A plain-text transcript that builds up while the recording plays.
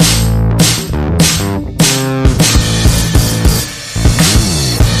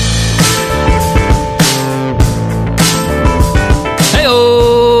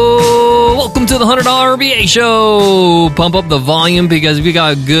$100 MBA show. Pump up the volume because we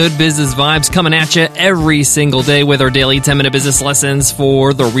got good business vibes coming at you every single day with our daily 10-minute business lessons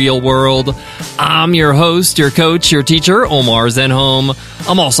for the real world. I'm your host, your coach, your teacher, Omar Zenhom.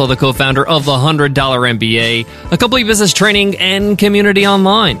 I'm also the co-founder of the $100 MBA, a complete business training and community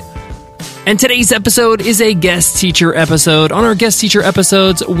online. And today's episode is a guest teacher episode. On our guest teacher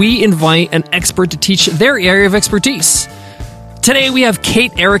episodes, we invite an expert to teach their area of expertise. Today, we have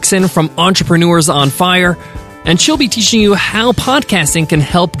Kate Erickson from Entrepreneurs on Fire, and she'll be teaching you how podcasting can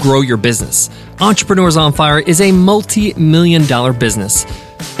help grow your business. Entrepreneurs on Fire is a multi-million-dollar business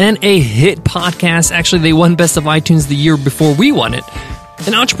and a hit podcast. Actually, they won Best of iTunes the year before we won it.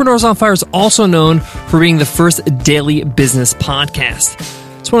 And Entrepreneurs on Fire is also known for being the first daily business podcast.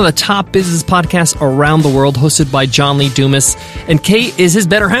 It's one of the top business podcasts around the world, hosted by John Lee Dumas, and Kate is his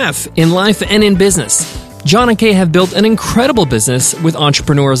better half in life and in business. John and Kate have built an incredible business with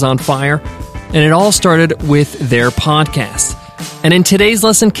Entrepreneurs on Fire, and it all started with their podcast. And in today's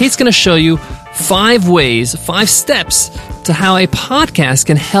lesson, Kate's going to show you 5 steps to how a podcast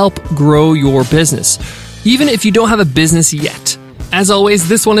can help grow your business, even if you don't have a business yet. As always,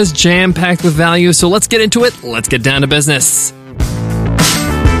 this one is jam-packed with value, so let's get into it. Let's get down to business.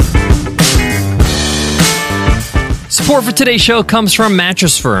 Support for today's show comes from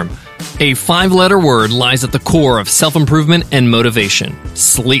Mattress Firm. A 5-letter word lies at the core of self-improvement and motivation: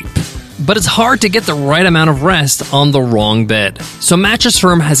 sleep. But it's hard to get the right amount of rest on the wrong bed. So Mattress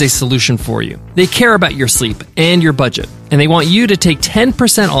Firm has a solution for you. They care about your sleep and your budget, and they want you to take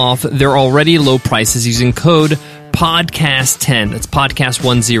 10% off their already low prices using code PODCAST10. That's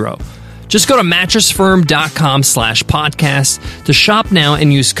podcast10. Just go to mattressfirm.com/podcast to shop now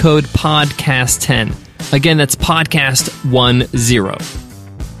and use code PODCAST10. Again, that's podcast10.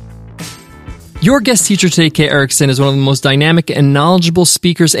 Your guest teacher today, Kate Erickson, is one of the most dynamic and knowledgeable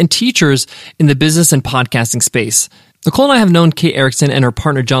speakers and teachers in the business and podcasting space. Nicole and I have known Kate Erickson and her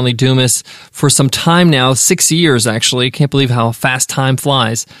partner, John Lee Dumas, for some time now, 6 years actually. Can't believe how fast time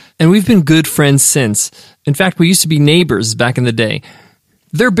flies. And we've been good friends since. In fact, we used to be neighbors back in the day.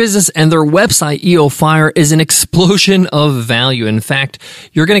 Their business and their website, EO Fire, is an explosion of value. In fact,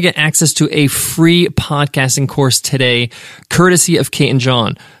 you're going to get access to a free podcasting course today, courtesy of Kate and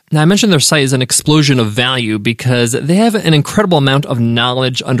John. Now, I mentioned their site is an explosion of value because they have an incredible amount of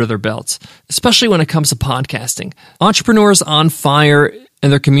knowledge under their belts, especially when it comes to podcasting. Entrepreneurs on Fire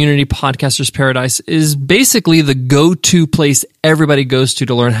and their community Podcasters Paradise is basically the go-to place everybody goes to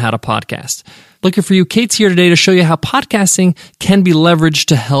learn how to podcast. Looking for you, Kate's here today to show you how podcasting can be leveraged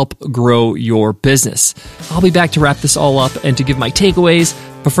to help grow your business. I'll be back to wrap this all up and to give my takeaways,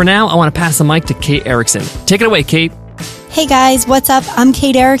 but for now, I want to pass the mic to Kate Erickson. Take it away, Kate. Hey guys, what's up? I'm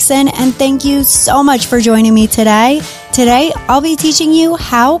Kate Erickson, and thank you so much for joining me today. Today, I'll be teaching you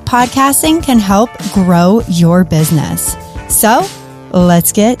how podcasting can help grow your business. So,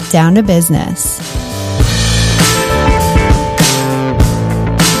 let's get down to business.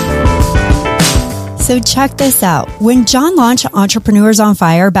 So check this out. When John launched Entrepreneurs on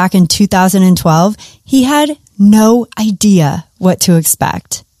Fire back in 2012, he had no idea what to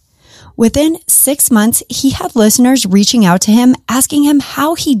expect. Within 6 months, he had listeners reaching out to him, asking him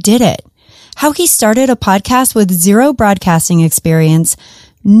how he did it, how he started a podcast with 0 broadcasting experience,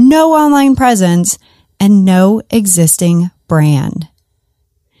 no online presence, and no existing brand.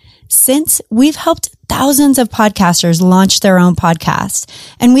 Since, we've helped thousands of podcasters launch their own podcast,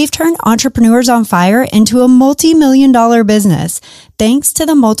 and we've turned Entrepreneurs on Fire into a multi-million-dollar business thanks to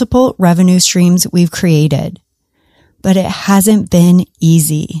the multiple revenue streams we've created. But it hasn't been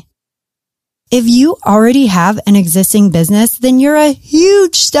easy. If you already have an existing business, then you're a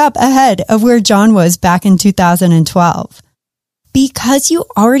huge step ahead of where John was back in 2012. Because you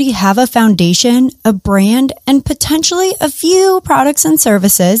already have a foundation, a brand, and potentially a few products and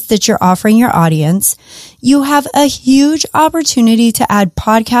services that you're offering your audience, you have a huge opportunity to add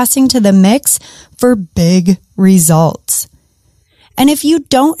podcasting to the mix for big results. And if you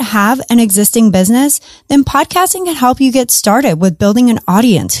don't have an existing business, then podcasting can help you get started with building an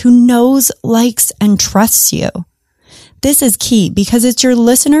audience who knows, likes, and trusts you. This is key because it's your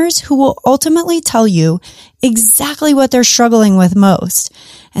listeners who will ultimately tell you exactly what they're struggling with most.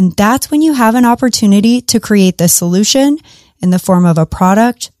 And that's when you have an opportunity to create the solution in the form of a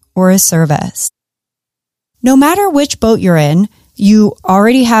product or a service. No matter which boat you're in, you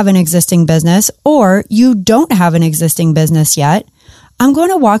already have an existing business or you don't have an existing business yet, I'm going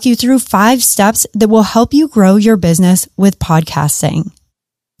to walk you through 5 steps that will help you grow your business with podcasting.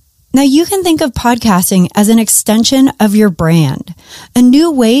 Now, you can think of podcasting as an extension of your brand, a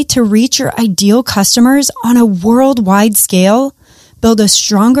new way to reach your ideal customers on a worldwide scale, build a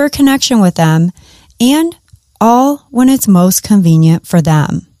stronger connection with them, and all when it's most convenient for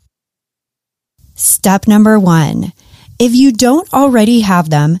them. Step number 1. If you don't already have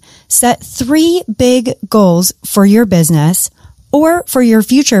them, set 3 big goals for your business or for your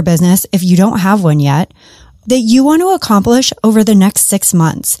future business if you don't have one yet that you want to accomplish over the next 6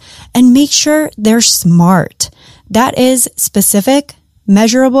 months, and make sure they're SMART. That is specific,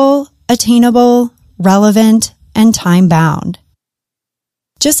 measurable, attainable, relevant, and time-bound.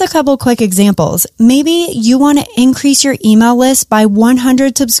 Just a couple quick examples. Maybe you want to increase your email list by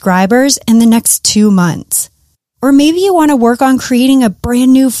 100 subscribers in the next 2 months. Or maybe you want to work on creating a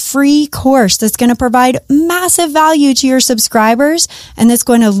brand new free course that's going to provide massive value to your subscribers and that's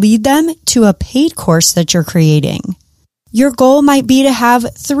going to lead them to a paid course that you're creating. Your goal might be to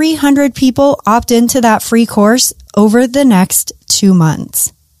have 300 people opt into that free course over the next 2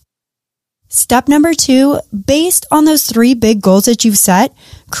 months. Step number 2, based on those 3 big goals that you've set,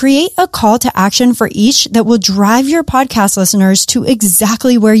 create a call to action for each that will drive your podcast listeners to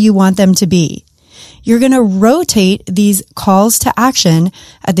exactly where you want them to be. You're going to rotate these calls to action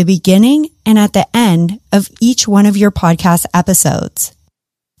at the beginning and at the end of each one of your podcast episodes.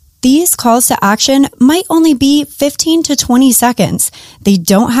 These calls to action might only be 15 to 20 seconds. They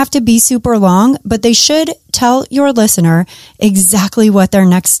don't have to be super long, but they should tell your listener exactly what their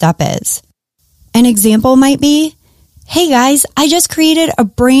next step is. An example might be, hey guys, I just created a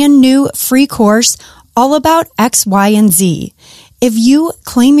brand new free course all about X, Y, and Z. If you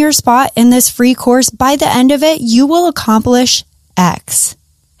claim your spot in this free course, by the end of it, you will accomplish X.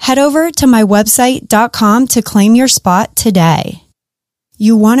 Head over to mywebsite.com to claim your spot today.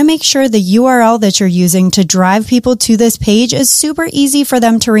 You want to make sure the URL that you're using to drive people to this page is super easy for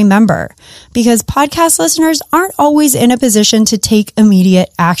them to remember, because podcast listeners aren't always in a position to take immediate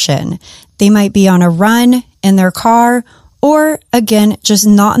action. They might be on a run, in their car, or again, just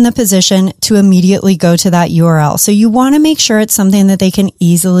not in the position to immediately go to that URL. So you want to make sure it's something that they can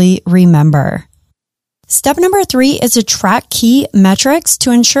easily remember. Step number 3 is to track key metrics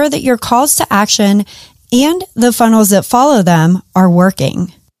to ensure that your calls to action and the funnels that follow them are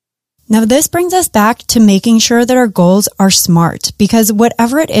working. Now, this brings us back to making sure that our goals are SMART, because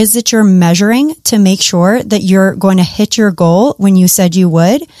whatever it is that you're measuring to make sure that you're going to hit your goal when you said you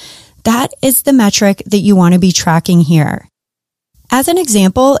would, that is the metric that you want to be tracking here. As an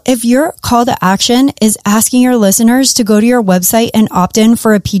example, if your call to action is asking your listeners to go to your website and opt in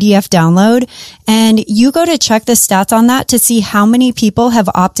for a PDF download, and you go to check the stats on that to see how many people have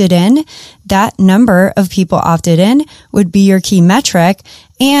opted in, that number of people opted in would be your key metric,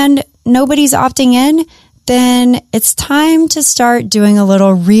 and nobody's opting in, then it's time to start doing a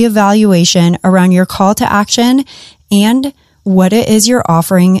little reevaluation around your call to action and what it is you're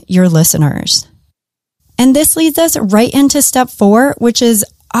offering your listeners. And this leads us right into step 4, which is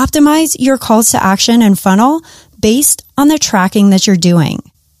optimize your calls to action and funnel based on the tracking that you're doing.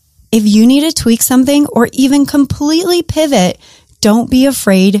 If you need to tweak something or even completely pivot, don't be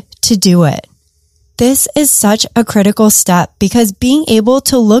afraid to do it. This is such a critical step, because being able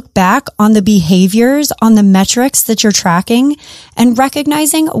to look back on the behaviors, on the metrics that you're tracking, and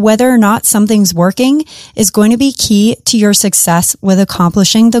recognizing whether or not something's working is going to be key to your success with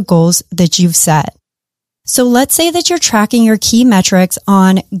accomplishing the goals that you've set. So let's say that you're tracking your key metrics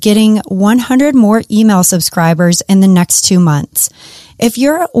on getting 100 more email subscribers in the next 2 months. If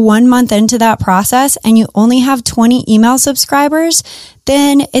you're 1 month into that process and you only have 20 email subscribers,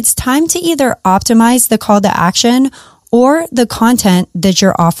 then it's time to either optimize the call to action or the content that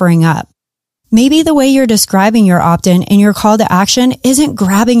you're offering up. Maybe the way you're describing your opt-in and your call to action isn't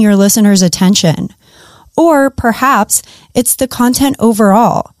grabbing your listeners' attention. Or perhaps it's the content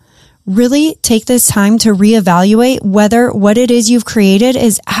overall. Really take this time to reevaluate whether what it is you've created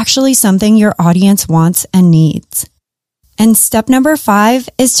is actually something your audience wants and needs. And step number 5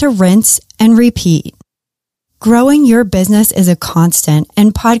 is to rinse and repeat. Growing your business is a constant,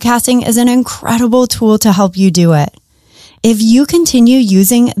 and podcasting is an incredible tool to help you do it. If you continue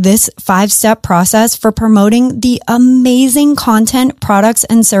using this 5-step process for promoting the amazing content, products,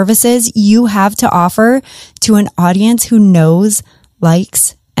 and services you have to offer to an audience who knows,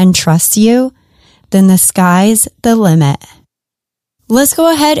 likes, and trusts you, then the sky's the limit. Let's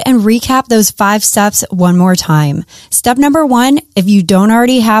go ahead and recap those 5 steps one more time. Step number 1, if you don't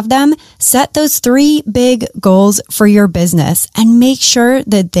already have them, set those 3 big goals for your business and make sure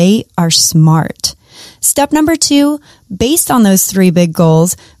that they are SMART. Step number 2, based on those 3 big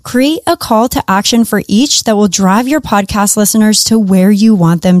goals, create a call to action for each that will drive your podcast listeners to where you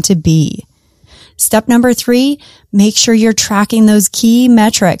want them to be. Step number 3, make sure you're tracking those key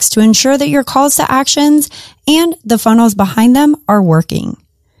metrics to ensure that your calls to actions and the funnels behind them are working.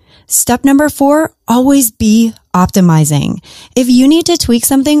 Step number 4, always be optimizing. If you need to tweak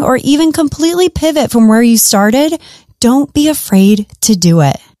something or even completely pivot from where you started, don't be afraid to do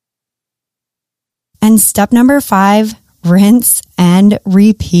it. And step number 5, rinse and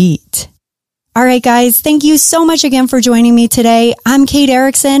repeat. All right, guys, thank you so much again for joining me today. I'm Kate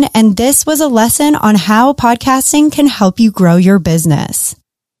Erickson, and this was a lesson on how podcasting can help you grow your business.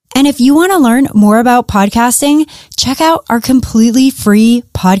 And if you want to learn more about podcasting, check out our completely free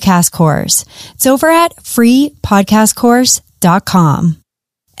podcast course. It's over at freepodcastcourse.com.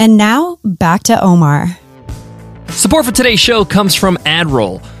 And now back to Omar. Support for today's show comes from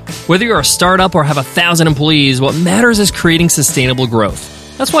AdRoll. Whether you're a startup or have 1,000 employees, what matters is creating sustainable growth.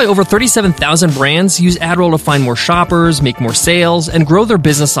 That's why over 37,000 brands use AdRoll to find more shoppers, make more sales, and grow their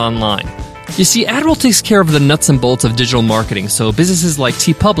business online. You see, AdRoll takes care of the nuts and bolts of digital marketing, so businesses like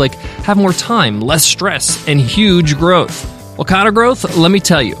TeePublic have more time, less stress, and huge growth. What kind of growth? Let me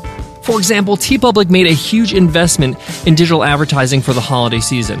tell you. For example, TeePublic made a huge investment in digital advertising for the holiday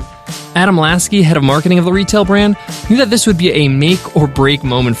season. Adam Lasky, head of marketing of the retail brand, knew that this would be a make-or-break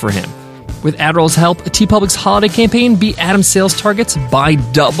moment for him. With AdRoll's help, TeePublic's holiday campaign beat Adam's sales targets by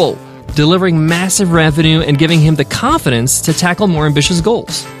double, delivering massive revenue and giving him the confidence to tackle more ambitious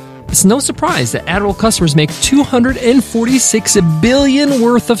goals. It's no surprise that AdRoll customers make $246 billion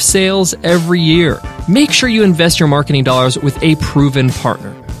worth of sales every year. Make sure you invest your marketing dollars with a proven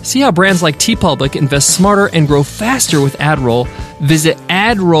partner. See how brands like TeePublic invest smarter and grow faster with AdRoll? Visit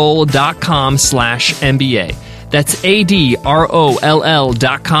adroll.com/MBA. That's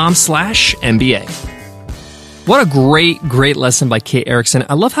ADROLL.com/MBA. What a great lesson by Kate Erickson.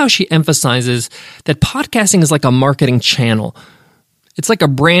 I love how she emphasizes that podcasting is like a marketing channel. It's like a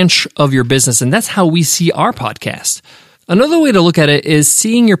branch of your business, and that's how we see our podcast. Another way to look at it is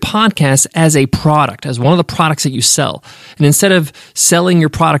seeing your podcast as a product, as one of the products that you sell. And instead of selling your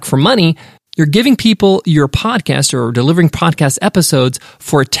product for money, you're giving people your podcast or delivering podcast episodes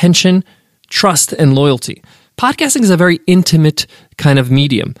for attention, trust, and loyalty. Podcasting is a very intimate kind of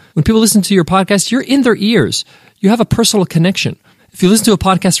medium. When people listen to your podcast, you're in their ears. You have a personal connection. If you listen to a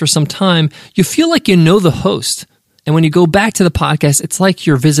podcast for some time, you feel like you know the host. And when you go back to the podcast, it's like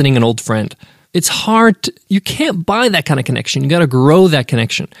you're visiting an old friend. It's hard. You can't buy that kind of connection. You got to grow that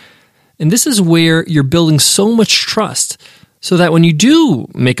connection. And this is where you're building so much trust so that when you do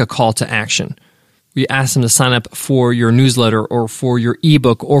make a call to action, you ask them to sign up for your newsletter or for your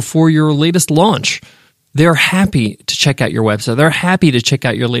ebook or for your latest launch, they're happy to check out your website. They're happy to check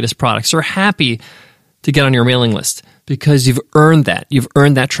out your latest products. They're happy to get on your mailing list because you've earned that. You've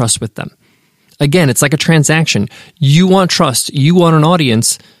earned that trust with them. Again, it's like a transaction. You want trust. You want an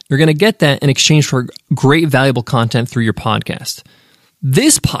audience. You're going to get that in exchange for great, valuable content through your podcast.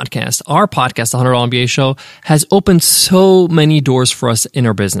 This podcast, our podcast, The $100 MBA Show, has opened so many doors for us in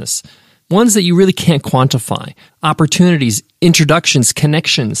our business. Ones that you really can't quantify. Opportunities, introductions,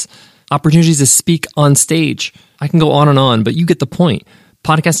 connections, opportunities to speak on stage. I can go on, but you get the point.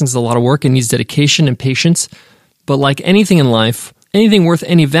 Podcasting is a lot of work and needs dedication and patience. But like anything in life, anything worth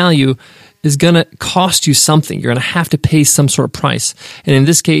any value is going to cost you something. You're going to have to pay some sort of price. And in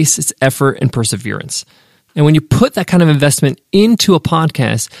this case, it's effort and perseverance. And when you put that kind of investment into a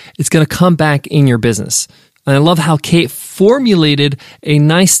podcast, it's going to come back in your business. And I love how Kate formulated a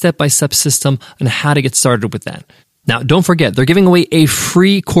nice step-by-step system on how to get started with that. Now, don't forget, they're giving away a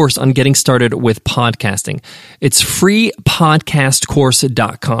free course on getting started with podcasting. It's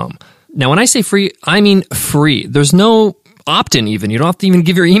freepodcastcourse.com. Now, when I say free, I mean free. There's no opt-in even. You don't have to even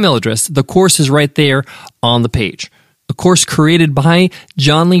give your email address. The course is right there on the page. A course created by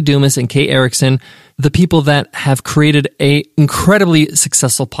John Lee Dumas and Kate Erickson, the people that have created an incredibly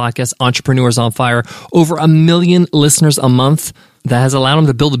successful podcast, Entrepreneurs on Fire, over 1 million listeners a month. That has allowed them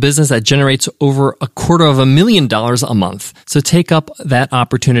to build a business that generates over $250,000 a month. So take up that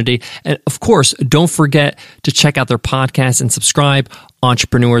opportunity. And of course, don't forget to check out their podcast and subscribe,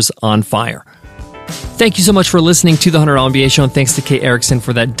 Entrepreneurs on Fire. Thank you so much for listening to the $100 MBA Show, and thanks to Kate Erickson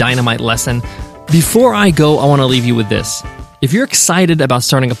for that dynamite lesson. Before I go, I want to leave you with this. If you're excited about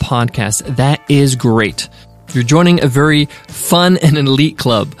starting a podcast, that is great. You're joining a very fun and elite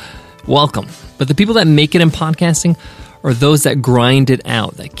club. Welcome. But the people that make it in podcasting are those that grind it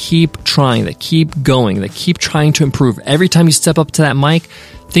out, that keep trying, that keep going, that keep trying to improve. Every time you step up to that mic,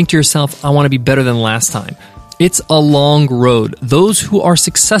 think to yourself, I want to be better than last time. It's a long road. Those who are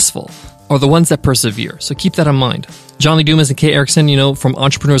successful are the ones that persevere. So keep that in mind. John Lee Dumas and Kay Erickson, from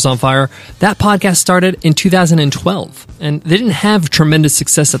Entrepreneurs on Fire, that podcast started in 2012. And they didn't have tremendous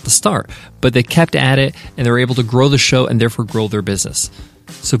success at the start, but they kept at it and they were able to grow the show and therefore grow their business.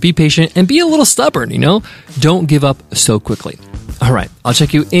 So be patient and be a little stubborn, Don't give up so quickly. All right, I'll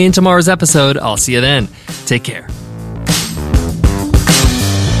check you in tomorrow's episode. I'll see you then. Take care.